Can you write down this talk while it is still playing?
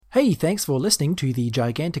Hey, thanks for listening to the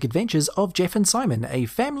gigantic adventures of Jeff and Simon, a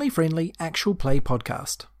family-friendly actual play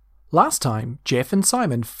podcast. Last time, Jeff and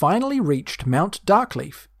Simon finally reached Mount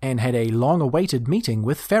Darkleaf and had a long-awaited meeting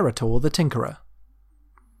with Ferrator the Tinkerer.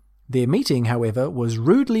 Their meeting, however, was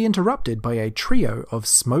rudely interrupted by a trio of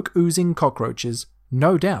smoke-oozing cockroaches,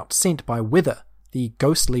 no doubt sent by Wither, the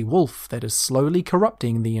ghostly wolf that is slowly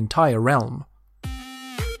corrupting the entire realm.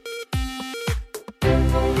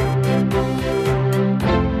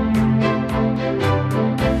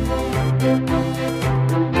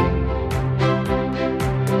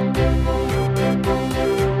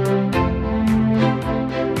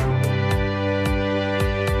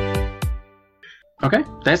 Okay,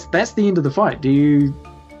 that's the end of the fight. Does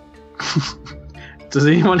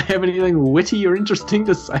anyone have anything witty or interesting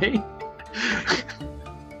to say?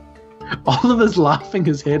 Oliver's laughing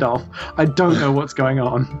his head off. I don't know what's going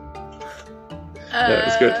on. That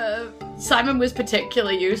was good. Simon was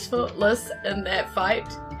particularly useless in that fight,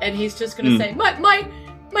 and he's just going to say, my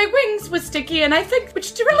wings were sticky, and I think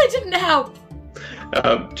which really didn't help.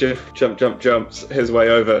 Jeff jumps his way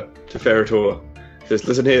over to Ferrator. Says,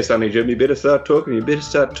 listen here, Sonny Jim, you better start talking. You better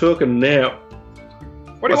start talking now.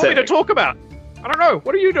 What do you want me to talk about? I don't know.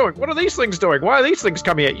 What are you doing? What are these things doing? Why are these things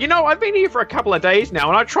coming here? You know, I've been here for a couple of days now,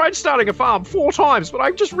 and I tried starting a farm 4 times, but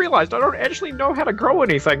I've just realized I don't actually know how to grow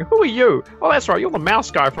anything. Who are you? Oh, that's right. You're the mouse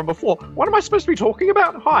guy from before. What am I supposed to be talking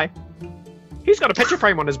about? Hi. He's got a picture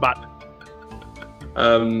frame on his butt.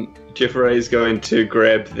 Jeffrey's going to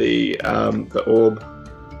grab the orb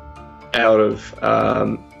out of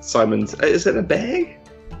Simon's. Is it a bag?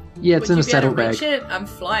 Yeah, it's in a saddlebag. I'm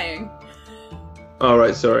flying. Oh,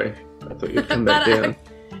 right, sorry. I thought you'd come back down.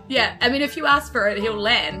 Yeah, I mean, if you ask for it, he'll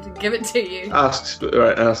land and give it to you. Ask.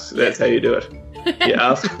 That's how you do it. Yeah,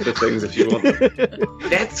 ask for things if you want them.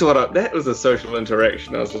 That was a social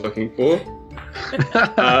interaction I was looking for.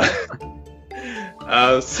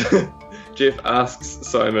 So Jeff asks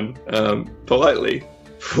Simon politely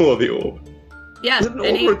for the orb. Yeah, is it an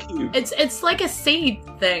orb or a cube? It's like a seed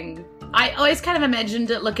thing. I always kind of imagined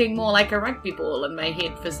it looking more like a rugby ball in my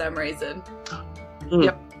head for some reason.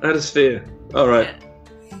 Yep, that is fair. All right.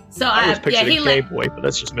 Yeah. So I was picturing a gay boy, but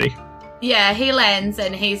that's just me. Yeah, he lands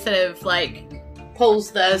and he sort of like pulls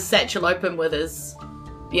the satchel open with his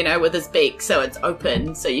beak, so it's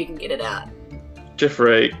open, so you can get it out.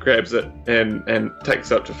 Jeffrey grabs it and takes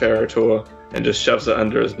it up to Ferrator and just shoves it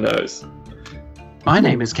under his nose. My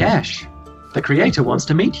name is Cash. The creator wants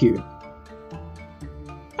to meet you.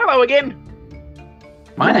 Hello again.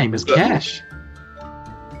 My name is Cash.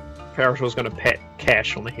 Ferrator's going to pat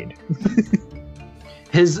Cash on the head.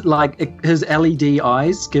 His LED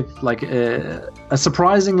eyes give like a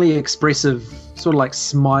surprisingly expressive sort of like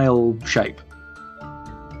smile shape.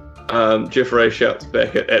 Jeffrey shouts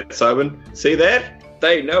back at Simon, see that?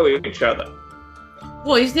 They know each other.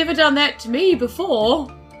 Well, he's never done that to me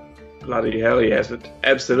before. Bloody hell, he hasn't.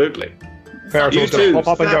 Absolutely. Ferrator's going to pop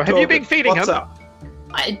up and go, have you been feeding him? What's up?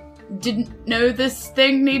 I didn't know this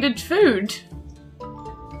thing needed food.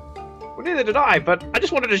 Well, neither did I, but I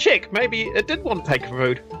just wanted to check. Maybe it did want to take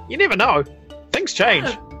food. You never know. Things change.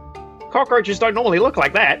 Cockroaches don't normally look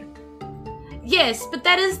like that. Yes, but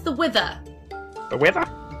that is the wither. The weather?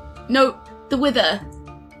 No, the wither.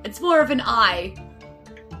 It's more of an eye.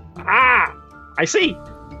 Ah, I see.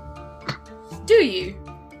 Do you?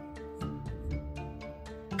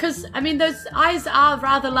 Because, I mean, those eyes are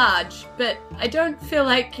rather large, but I don't feel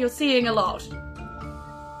like you're seeing a lot.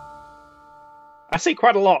 I see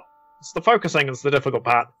quite a lot. It's the focusing that's the difficult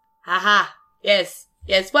part. Haha. Yes.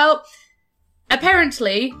 Well,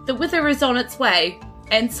 apparently, the wither is on its way,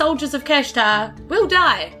 and soldiers of Kashtar will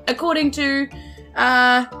die, according to,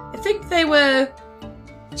 I think they were...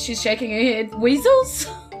 She's shaking her head. Weasels?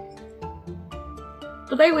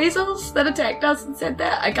 Were they weasels that attacked us and said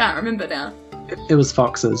that? I can't remember now. It was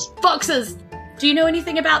foxes. Foxes! Do you know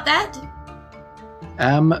anything about that?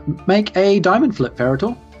 Make a diamond flip,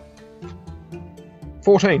 Ferrator.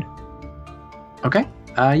 14. Okay.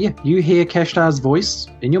 You hear Kashtar's voice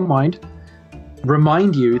in your mind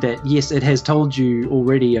remind you that, yes, it has told you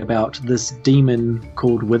already about this demon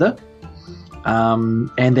called Wither,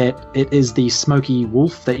 and that it is the smoky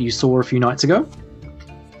wolf that you saw a few nights ago.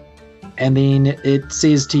 And then it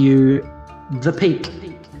says to you, the peak.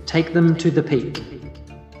 Take them to the peak.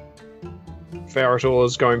 Ferrator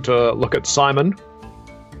is going to look at Simon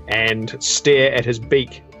and stare at his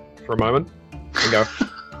beak for a moment and go,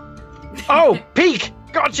 oh, peak!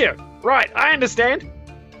 Gotcha! Right, I understand.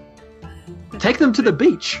 Take them to the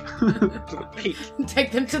beach. To the peak.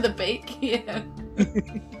 Take them to the beak, yeah.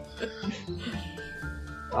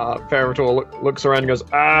 Ferrator looks around and goes,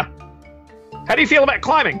 How do you feel about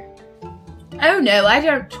climbing? Oh no, I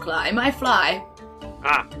don't climb, I fly.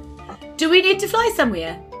 Ah. Do we need to fly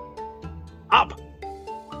somewhere? Up.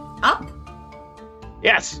 Up?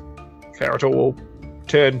 Yes. Ferritor will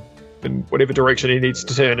turn in whatever direction he needs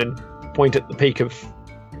to turn and point at the peak of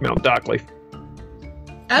Mount Darkleaf.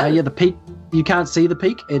 Oh. Yeah, the peak. You can't see the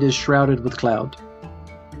peak. It is shrouded with cloud.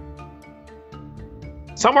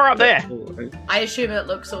 Somewhere up there. I assume it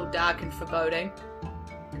looks all dark and foreboding.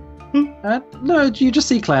 No, you just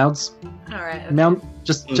see clouds. Alright. Mount,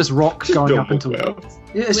 just rock going up until. Clouds.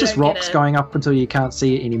 Yeah, it's We just don't get rocks it. going up until you can't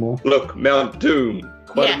see it anymore. Look, Mount Doom.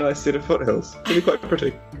 Quite Yeah. a nice set of foothills. Really quite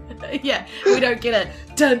pretty. Yeah, we don't get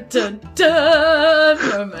a dun dun dun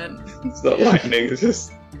moment. It's not lightning, it's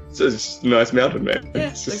just a nice mountain, man. Yeah,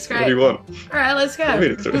 It's looks just great. what do you want? Alright, let's go. I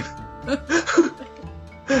mean, it's I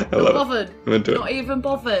Not love it. bothered. I'm into Not it. even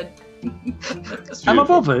bothered. It's Am I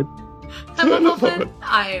beautiful. bothered? Am I Not bothered? bothered.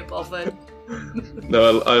 I ain't bothered.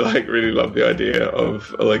 No, I like really love the idea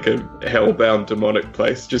of like a hellbound demonic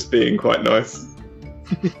place just being quite nice.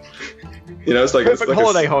 You know, it's like Perfect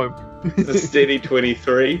holiday home. It's a steady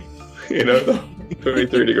 23. You know,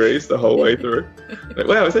 23 degrees the whole way through. Like,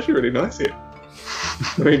 wow, it's actually really nice here.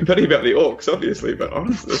 I mean, plenty about the orcs, obviously, but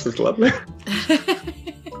honestly, this is lovely.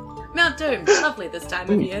 Mount Doom, lovely this time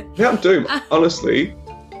of year. Mount Doom, honestly,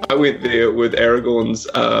 I went there with Aragorn's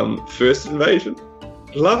first invasion.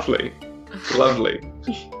 Lovely. Lovely.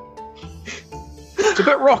 It's a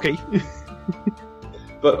bit rocky.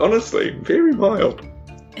 But honestly, very mild.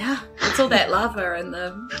 Yeah, it's all that lava and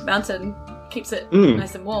the mountain keeps it Mm.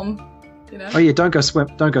 nice and warm. You know, Oh yeah, don't go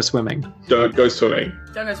swimming. Don't go swimming. don't go swim.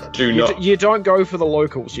 Do You, not. you don't go for the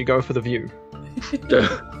locals, you go for the view.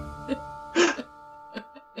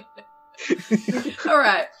 All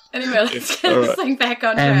right. Anyway, let's get All this right. thing back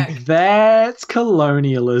on And track. that's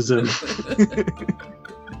colonialism.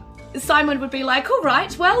 Simon would be like, "All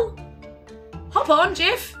right, well, hop on,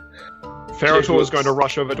 Jeff." Ferritor is going to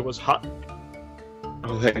rush over to his hut.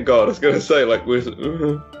 Oh, thank God. I was going to say, like, where's...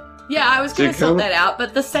 Yeah, I was going So to sort come- that out,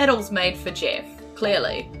 but the saddle's made for Jeff.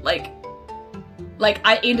 Clearly, like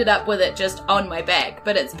I ended up with it just on my back,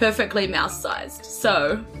 but it's perfectly mouse-sized.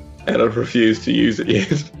 So And I've refused to use it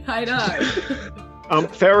yet. I know.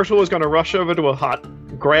 Ferritor is going to rush over to a hut,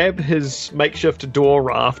 grab his makeshift door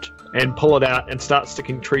raft, and pull it out and start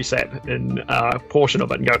sticking tree sap in a portion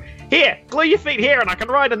of it and go, "Here, glue your feet here and I can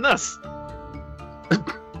ride in this."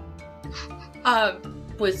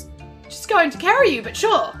 Was just going to carry you, but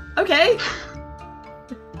sure, okay.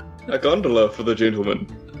 A gondola for the gentleman.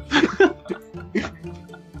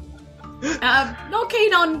 Not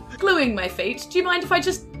keen on gluing my feet. Do you mind if I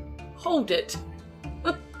just hold it?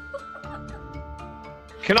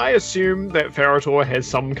 Can I assume that Ferritor has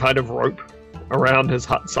some kind of rope around his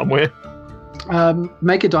hut somewhere?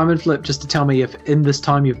 Make a diamond flip just to tell me if in this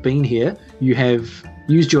time you've been here, you have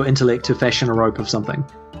used your intellect to fashion a rope of something.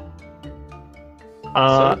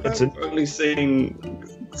 It's I've only seen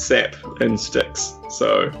sap and sticks,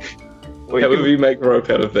 so however you make rope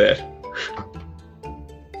out of that.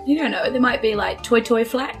 You don't know. There might be like toy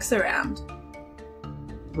flax around.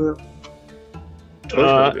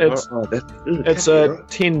 It's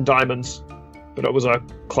 10 diamonds, but it was a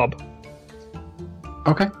club.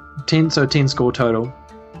 Okay. 10 score total.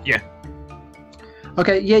 Yeah.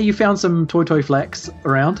 Okay, yeah, you found some toy flax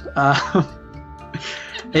around.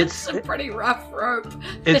 It's a pretty rough rope.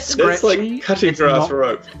 It's scratchy. It's like cutting it's grass not-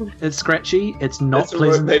 rope. It's scratchy. It's not It's a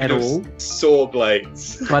pleasant rope made at of all. saw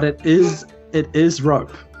blades. But it is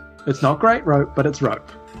rope. It's not great rope, but it's rope.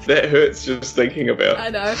 That hurts just thinking about. I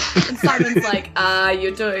know. And Simon's like,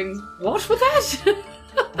 you're doing what with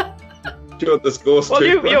that? Do you want this gorse Well,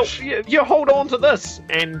 toothbrush? you hold on to this,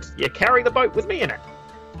 and you carry the boat with me in it.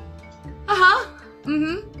 Uh-huh.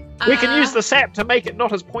 Mm-hmm. We can use the sap to make it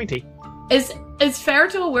not as pointy. Is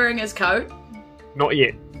Ferritor wearing his coat? Not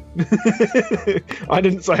yet. I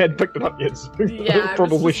didn't say I hadn't picked it up yet. So Yeah, I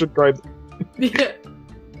probably was- should grab it. Yeah.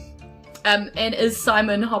 And is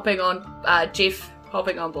Simon hopping on, Jeff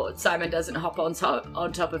hopping on board? Simon doesn't hop on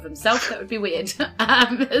top of himself, that would be weird.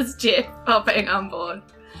 Is Jeff hopping on board?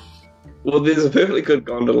 Well, there's a perfectly good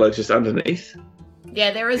gondola just underneath.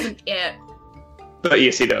 Yeah, there isn't yet. But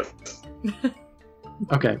yes, he does.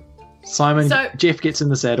 Okay. Jeff gets in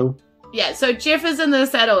the saddle. Yeah, so Jeff is in the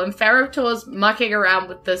saddle and Ferritor's mucking around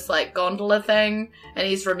with this, like, gondola thing, and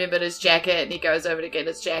he's remembered his jacket, and he goes over to get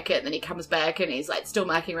his jacket, and then he comes back, and he's, like, still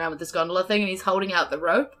mucking around with this gondola thing, and he's holding out the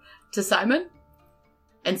rope to Simon.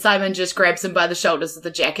 And Simon just grabs him by the shoulders of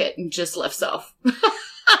the jacket and just lifts off.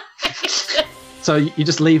 So you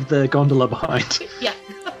just leave the gondola behind. Yeah.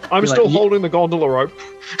 I'm You're still like, holding the gondola rope.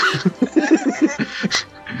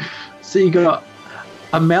 So you got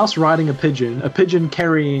a mouse riding a pigeon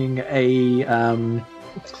carrying a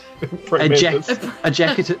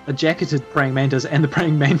jacketed praying mantis, and the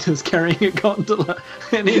praying mantis carrying a gondola,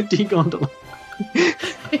 an empty gondola.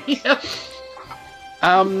 Yep.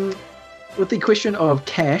 With the question of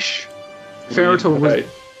Cash, Ferritor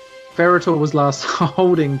was last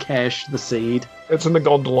holding Cash, the seed. It's in the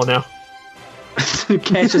gondola now.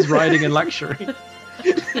 Cash is riding in luxury.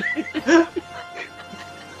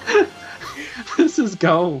 This is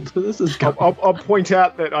gold. I'll point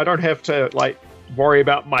out that I don't have to worry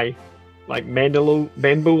about my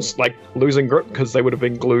mandibles losing grip, because they would have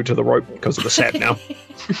been glued to the rope because of the sap now.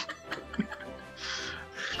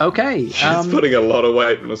 Okay. She's putting a lot of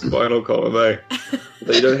weight in a spinal column, eh?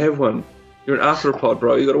 But you don't have one. You're an arthropod,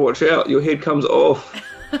 bro. You got to watch out. Your head comes off.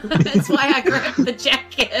 That's why I grabbed the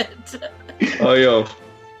jacket. Oh yeah.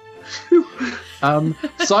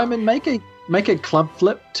 Simon, make a club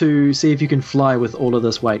flip to see if you can fly with all of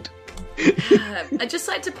this weight. I'd just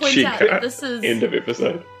like to point out that this is end of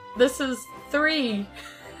episode. This is 3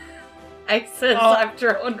 aces I've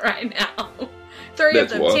drawn right now. 3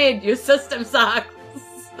 That's of them what? 10. Your system sucks.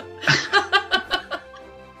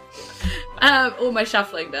 All my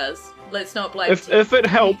shuffling does. Let's not blame. If it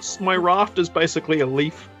helps, my raft is basically a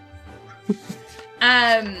leaf.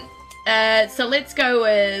 So let's go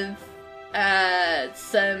with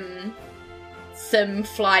some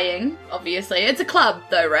flying. Obviously, it's a club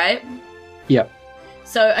though, right? Yep.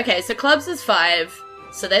 So clubs is 5,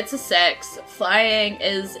 so that's a 6. Flying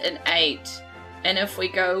is an 8, and if we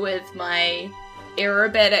go with my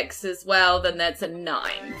aerobatics as well, then that's a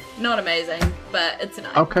 9. Not amazing, but it's a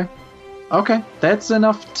 9. Okay, that's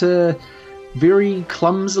enough to very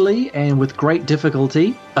clumsily and with great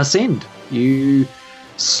difficulty ascend. You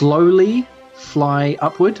slowly fly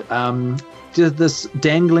upward. This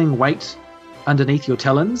dangling weight underneath your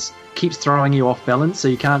talons keeps throwing you off balance, so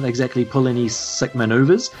you can't exactly pull any sick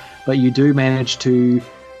maneuvers, but you do manage to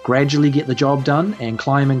gradually get the job done and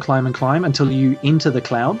climb until you enter the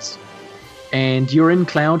clouds. And you're in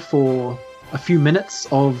cloud for a few minutes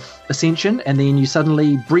of ascension, and then you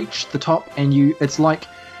suddenly breach the top, and it's like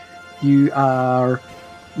you are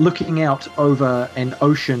looking out over an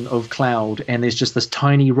ocean of cloud, and there's just this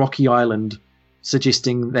tiny rocky island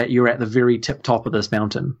suggesting that you're at the very tip top of this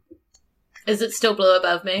mountain. Is it still blue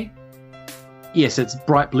above me? Yes, it's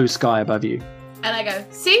bright blue sky above you. And I go,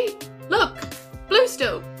 see? Look! Blue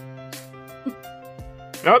still!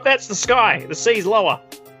 No, that's the sky. The sea's lower.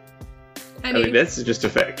 I mean, that's just a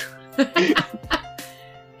fact.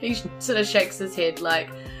 He sort of shakes his head like,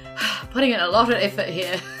 putting in a lot of effort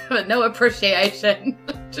here, but no appreciation.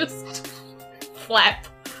 Just flap.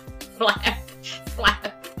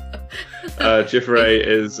 Jeffrey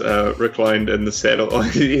is reclined in the saddle.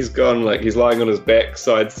 He's lying on his back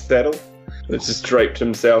side saddle. It's just draped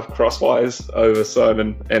himself crosswise over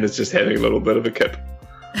Simon, and is just having a little bit of a kip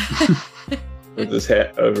with his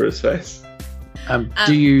hat over his face. Can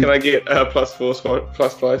I get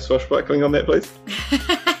 +5 swashbuckling on that, please?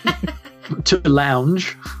 To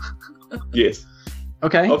lounge? Yes.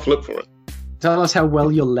 Okay. I'll flip for it. Tell us how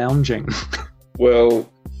well you're lounging. Well,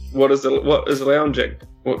 what is lounging?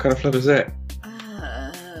 What kind of flip is that?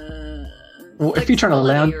 Well, if you're trying to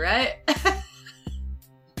lounge, right?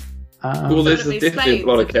 Well, there's definitely a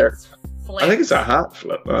lot of characters. I think it's a heart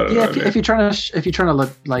flip. I don't know. If you're trying to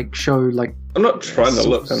look show I'm not trying to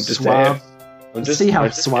look. I'm just suave. I'm just see how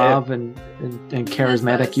suave and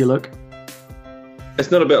charismatic you look. It's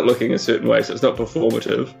not about looking a certain way, so it's not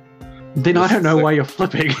performative. Then I don't know why you're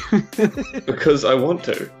flipping. Because I want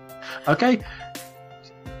to. Okay.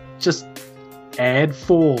 Just add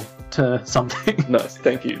 4 to something. Nice,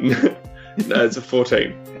 thank you. No, it's a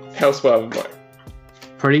 14. How suave am I?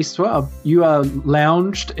 Pretty suave. You are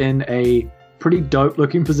lounged in a pretty dope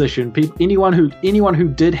looking position. Anyone who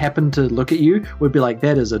did happen to look at you would be like,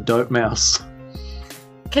 that is a dope mouse.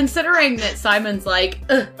 Considering that Simon's like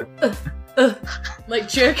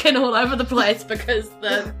jerking all over the place because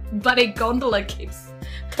the bloody gondola keeps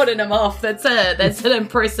putting him off. That's an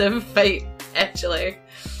impressive feat, actually.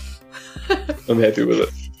 I'm happy with it.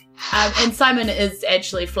 And Simon is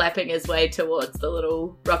actually flapping his way towards the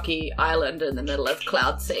little rocky island in the middle of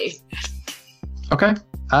Cloud Sea. Okay.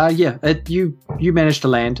 You managed to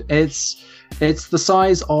land. It's the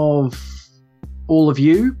size of all of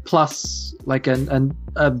you plus like a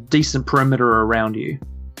decent perimeter around you.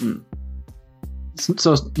 Mm.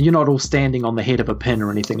 So you're not all standing on the head of a pin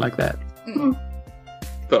or anything like that. Mm.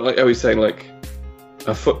 But are we saying like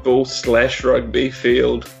a football/rugby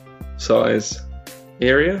field size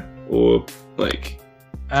area, or like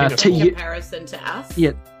in comparison to us?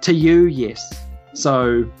 Yeah, to you, yes.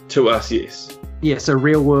 So to us, yes. Yeah, so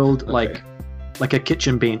real world, Okay. like a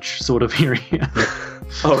kitchen bench sort of area.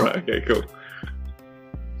 All right. Okay. Cool.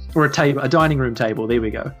 Or a dining room table. There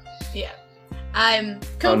we go. Yeah.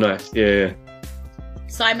 Cool. Oh, nice. Yeah.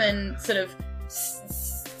 Simon sort of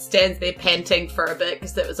stands there panting for a bit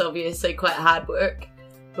because that was obviously quite hard work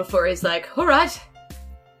before he's like, all right,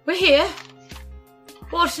 we're here.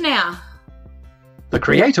 What now? The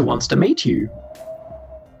creator wants to meet you.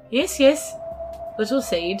 Yes, little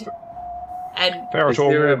seed. And Ferret will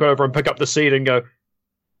there walk over and pick up the seed and go,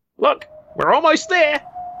 look, we're almost there.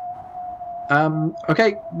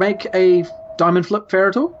 Okay, make a diamond flip,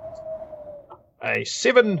 Ferretor. A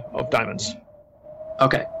 7 of diamonds.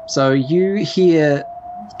 Okay, so you hear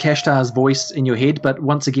Kashtar's voice in your head, but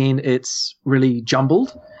once again, it's really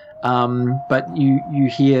jumbled. But you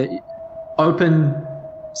hear open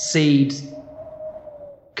seed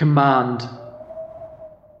command,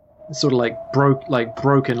 sort of like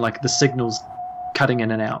broken, like the signals cutting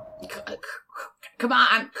in and out. come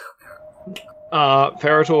on.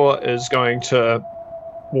 Ferretor is going to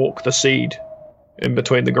walk the seed in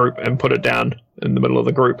between the group and put it down in the middle of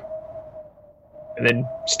the group. And then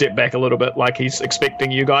step back a little bit like he's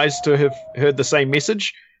expecting you guys to have heard the same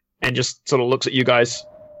message and just sort of looks at you guys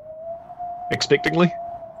expectingly.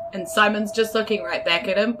 And Simon's just looking right back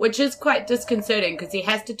at him, which is quite disconcerting because he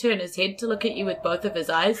has to turn his head to look at you with both of his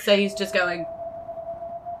eyes, so he's just going...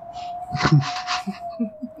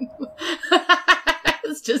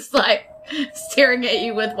 It's just like staring at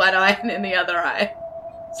you with one eye and then the other eye.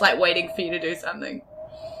 It's like waiting for you to do something.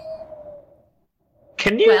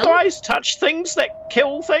 Can you guys touch things that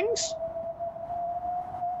kill things?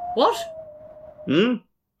 What?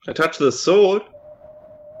 I touch the sword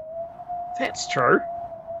That's true.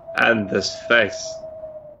 and this face,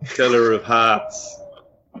 killer of hearts.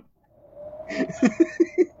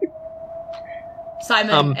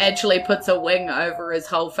 Simon actually puts a wing over his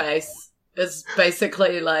whole face. Is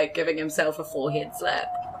basically like giving himself a forehead slap.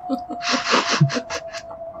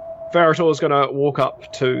 Ferretor's going to walk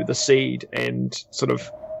up to the seed and sort of...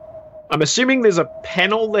 I'm assuming there's a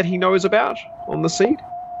panel that he knows about on the seed?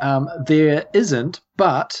 There isn't,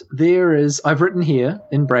 but there is, I've written here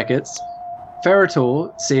in brackets,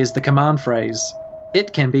 Ferretor says the command phrase,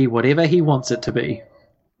 it can be whatever he wants it to be.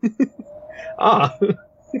 Ah.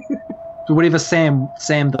 Whatever Sam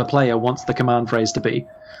the player wants the command phrase to be.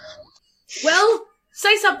 Well,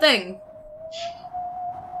 say something.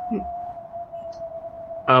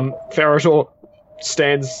 Ferretor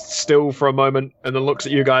stands still for a moment and then looks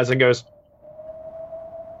at you guys and goes,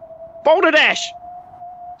 Boulder Dash!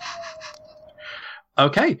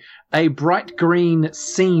 Okay. A bright green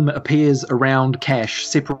seam appears around Cash,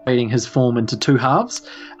 separating his form into two halves,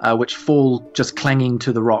 which fall just clanging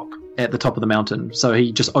to the rock at the top of the mountain. So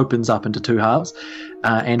he just opens up into two halves.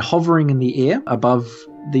 And hovering in the air above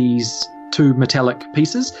these two metallic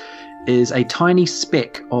pieces is a tiny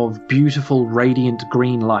speck of beautiful, radiant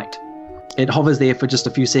green light. It hovers there for just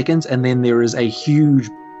a few seconds, and then there is a huge,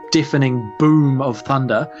 deafening boom of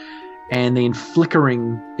thunder, and then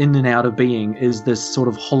flickering in and out of being is this sort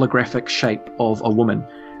of holographic shape of a woman.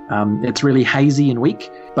 It's really hazy and weak,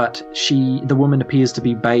 but the woman appears to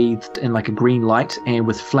be bathed in like a green light and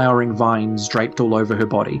with flowering vines draped all over her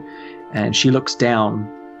body. And she looks down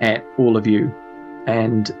at all of you,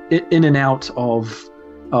 and in and out of,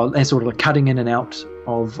 and sort of like cutting in and out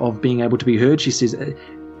of being able to be heard, she says,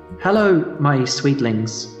 "Hello, my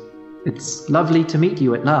sweetlings. It's lovely to meet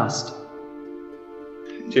you at last."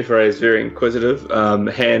 Jeffrey is very inquisitive.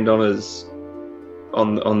 Hand on his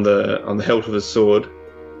on the hilt of his sword,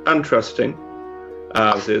 untrusting.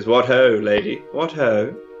 Says, "What ho, lady? What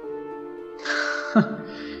ho?"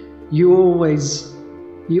 You always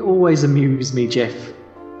amuse me, Jeff.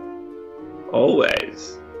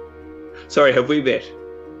 Always. Sorry, have we met?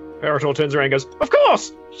 Ferretor turns around and goes, Of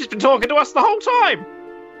course! She's been talking to us the whole time!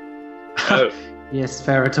 Oh. Yes,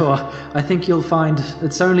 Ferretor. I think you'll find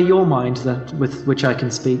it's only your mind with which I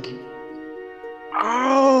can speak.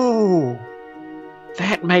 Oh!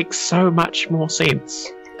 That makes so much more sense.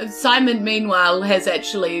 Simon, meanwhile, has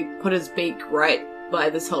actually put his beak right by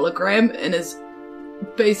this hologram and is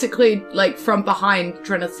basically, like, from behind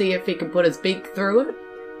trying to see if he can put his beak through it.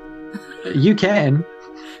 You can.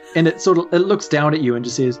 And it looks down at you and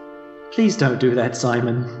just says, "Please don't do that,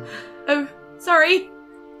 Simon." Oh, sorry.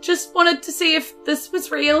 Just wanted to see if this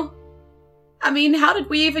was real. I mean, how did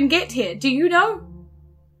we even get here? Do you know?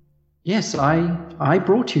 Yes, I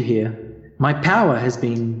brought you here. My power has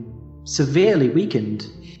been severely weakened,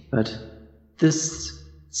 but this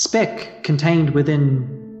speck contained within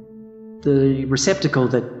the receptacle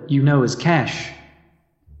that you know as Cash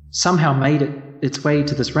somehow made its way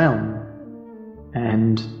to this realm.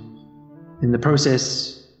 And in the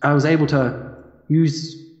process, I was able to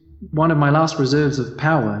use one of my last reserves of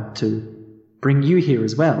power to bring you here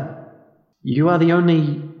as well. You are the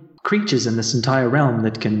only creatures in this entire realm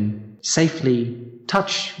that can safely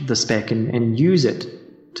touch the speck and use it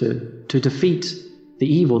to defeat the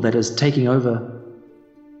evil that is taking over,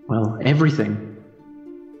 well, everything.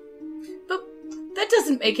 But that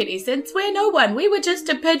doesn't make any sense. We're no one. We were just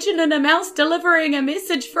a pigeon and a mouse delivering a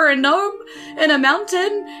message for a gnome in a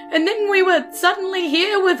mountain, and then we were suddenly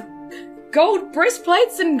here with gold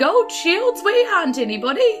breastplates and gold shields. We aren't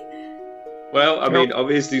anybody. Well, I mean,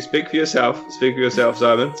 obviously, speak for yourself. Speak for yourself,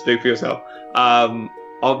 Simon. Speak for yourself.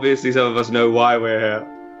 Obviously, some of us know why we're here.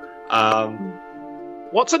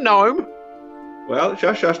 What's a gnome? Well,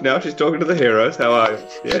 shush now. She's talking to the heroes. How are you?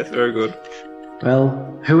 Yes, very good.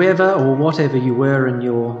 Well, whoever or whatever you were in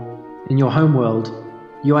your homeworld,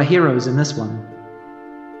 you are heroes in this one.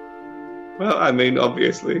 Well, I mean,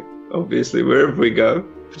 obviously, wherever we go,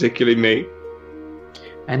 particularly me.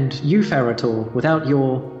 And you, Ferrator, without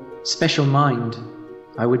your special mind,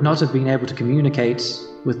 I would not have been able to communicate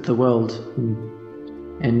with the world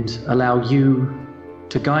and allow you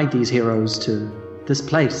to guide these heroes to this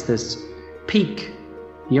place, this peak,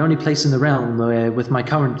 the only place in the realm where, with my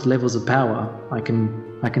current levels of power, I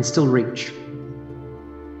can still reach.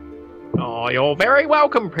 Oh, you're very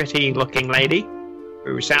welcome, pretty-looking lady,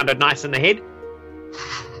 who sounded nice in the head.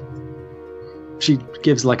 She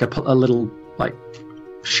gives like a little like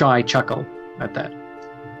shy chuckle at that.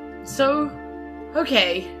 So,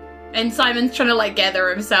 okay. And Simon's trying to like gather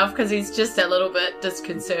himself because he's just a little bit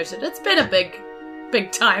disconcerted. It's been a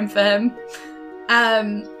big time for him.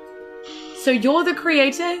 So you're the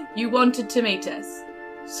creator? You wanted to meet us.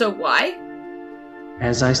 So why?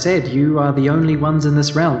 As I said, you are the only ones in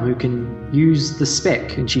this realm who can use the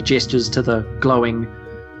speck, and she gestures to the glowing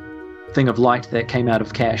thing of light that came out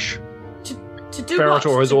of Cash. To do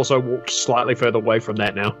Ferrator what? has also walked slightly further away from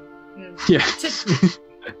that now. Yeah.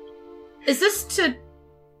 Is this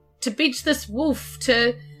to beat this wolf,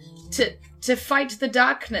 to fight the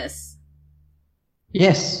darkness?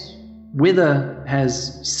 Yes. Wither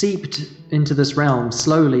has seeped into this realm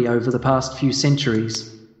slowly over the past few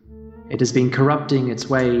centuries. It has been corrupting its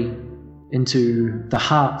way into the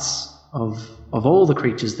hearts of all the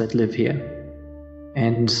creatures that live here.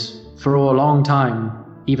 And for a long time,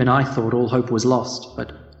 even I thought all hope was lost,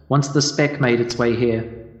 but once the speck made its way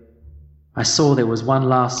here, I saw there was one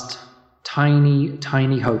last tiny,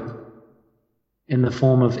 tiny hope in the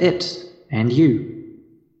form of it and you.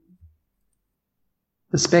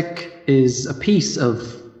 The speck is a piece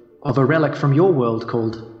of a relic from your world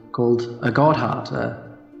called a god heart.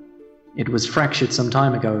 It was fractured some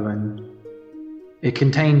time ago, and it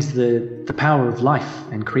contains the power of life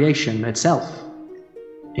and creation itself.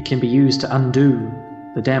 It can be used to undo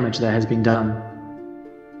the damage that has been done.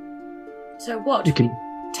 So what? You can,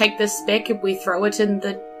 we take this speck and we throw it in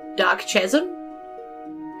the dark chasm?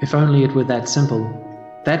 if only it were that simple.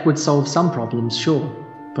 That would solve some problems, sure,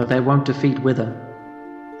 but they won't defeat Wither.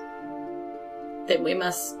 Then we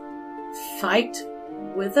must fight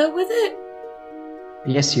Wither with it?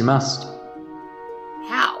 Yes, you must.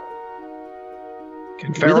 How?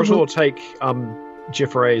 Can Ferrator take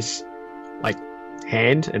Jeffrey's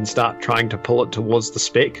hand and start trying to pull it towards the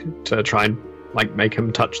speck to try and make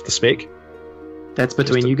him touch the speck? That's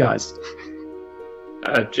between you guys.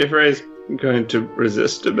 Jeffrey's going to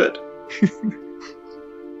resist a bit.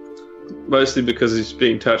 Mostly because he's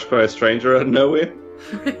being touched by a stranger out of nowhere.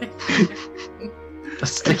 A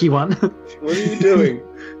sticky one. What are you doing?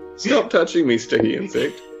 Stop touching me, sticky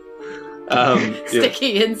insect.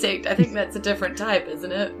 Sticky insect. I think that's a different type,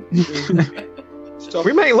 isn't it? Stop.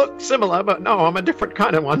 We may look similar, but no, I'm a different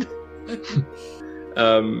kind of one.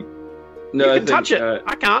 No, You can touch it.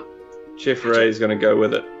 I can't. Jeffrey is going to go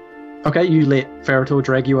with it. Okay, you let Ferrator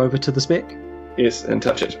drag you over to the speck? Yes, and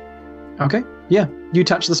touch it. Okay, yeah. You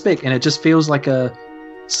touch the speck, and it just feels like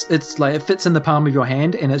it's like it fits in the palm of your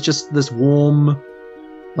hand, and it's just this warm,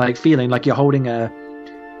 feeling like you're holding a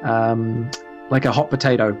hot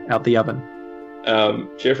potato out the oven.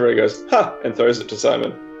 Jeffrey goes, ha, and throws it to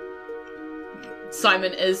Simon.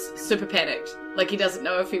 Simon is super panicked. He doesn't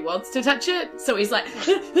know if he wants to touch it, so he's like,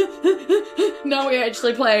 no, we're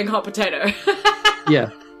actually playing hot potato. Yeah.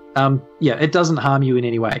 It doesn't harm you in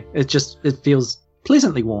any way. it feels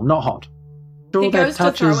pleasantly warm, not hot. He goes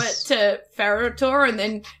to throw it to Ferrator, and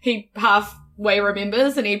then he halfway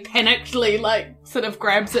remembers, and he panickedly, sort of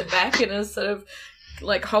grabs it back and is sort of,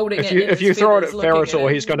 holding it. If you throw it at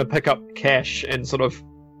Ferrator, he's going to pick up Cash and sort of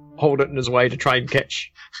hold it in his way to try and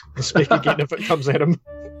catch the speck again if it comes at him.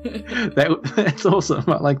 That's awesome.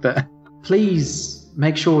 I like that. Please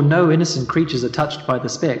make sure no innocent creatures are touched by the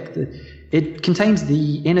spec. It contains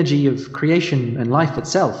the energy of creation and life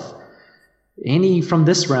itself. Any from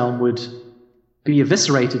this realm would be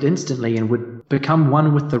eviscerated instantly and would become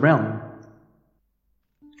one with the realm.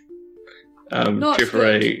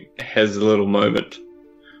 Jeffrey has a little moment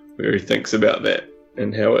where he thinks about that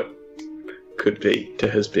and how it could be to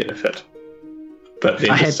his benefit, but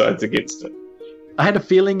then decides against it. I had a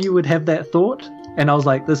feeling you would have that thought, and I was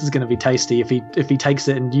like, this is going to be tasty if he takes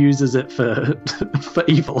it and uses it for for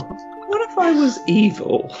evil. What if I was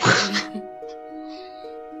evil?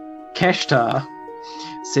 Kashtar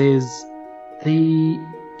says the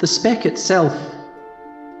spec itself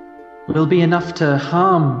will be enough to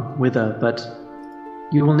harm Wither, but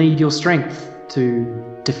you will need your strength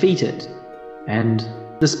to defeat it. And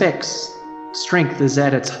the spec's strength is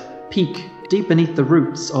at its peak deep beneath the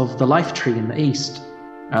roots of the life tree in the east.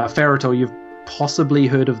 Ferritor, you've possibly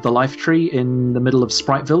heard of the life tree in the middle of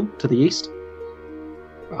Spriteville to the east?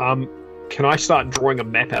 Can I start drawing a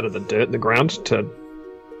map out of the dirt in the ground to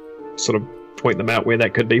sort of point them out where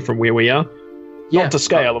that could be from where we are? Yeah. Not to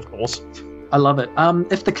scale, of course. I love it.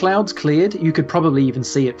 If the clouds cleared, you could probably even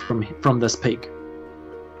see it from this peak.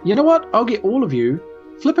 You know what? I'll get all of you,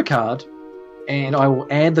 flip a card, and I will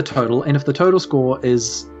add the total, and if the total score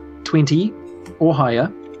is 20 or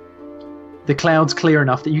higher, the clouds clear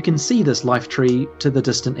enough that you can see this life tree to the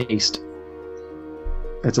distant east.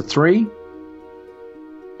 That's a 3,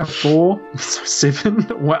 a 4, 7,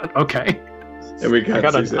 what? Okay. And we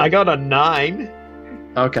can't I got a 9.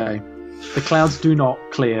 Okay. The clouds do not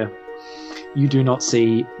clear. You do not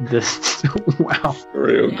see this. Wow.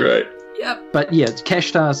 Real great. Yep. But yeah,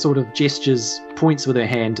 Kashtar sort of points with her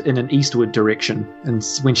hand in an eastward direction, and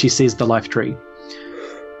when she says the life tree.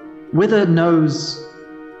 Wither knows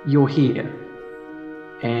you're here,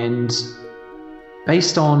 and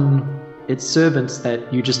based on its servants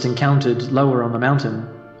that you just encountered lower on the mountain,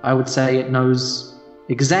 I would say it knows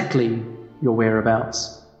exactly your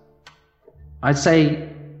whereabouts. I'd say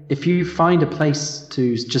if you find a place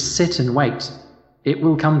to just sit and wait, it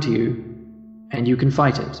will come to you, and you can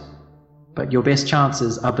fight it. But your best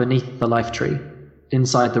chances are beneath the life tree,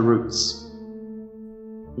 inside the roots.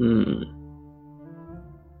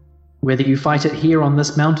 Whether you fight it here on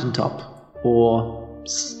this mountaintop, or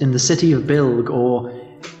in the city of Bilg, or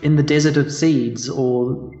in the desert of seeds,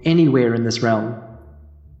 or anywhere in this realm,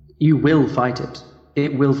 you will fight it.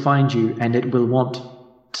 It will find you, and it will want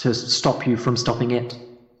to stop you from stopping it.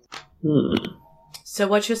 So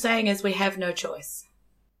what you're saying is we have no choice.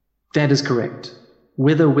 That is correct.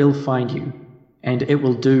 Wither will find you, and it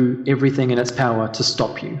will do everything in its power to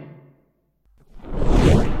stop you.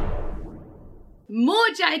 More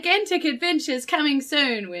gigantic adventures coming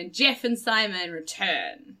soon when Jeff and Simon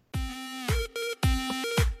return.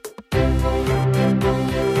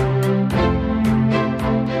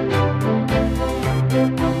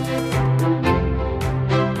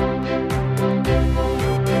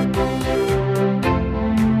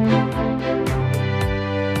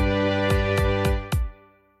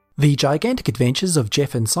 The Gigantic Adventures of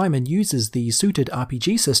Jeff and Simon uses the suited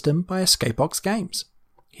RPG system by Escapebox Games.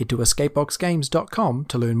 Head to escapeboxgames.com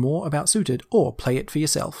to learn more about Suited or play it for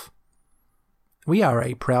yourself. We are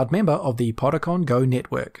a proud member of the Podicon Go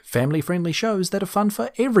network, family-friendly shows that are fun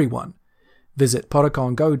for everyone. Visit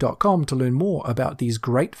podicongo.com to learn more about these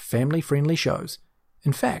great family-friendly shows.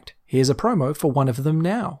 In fact, here's a promo for one of them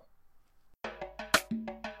now.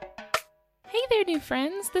 Hey there, new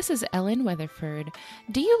friends. This is Ellen Weatherford.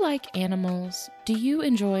 Do you like animals? Do you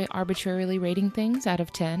enjoy arbitrarily rating things out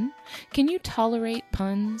of 10? Can you tolerate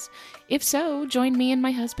puns? If so, join me and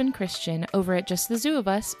my husband Christian over at Just the Zoo of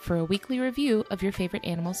Us for a weekly review of your favorite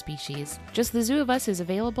animal species. Just the Zoo of Us is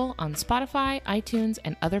available on Spotify, iTunes,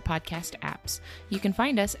 and other podcast apps. You can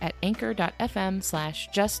find us at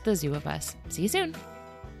anchor.fm/justthezooofus. See you soon.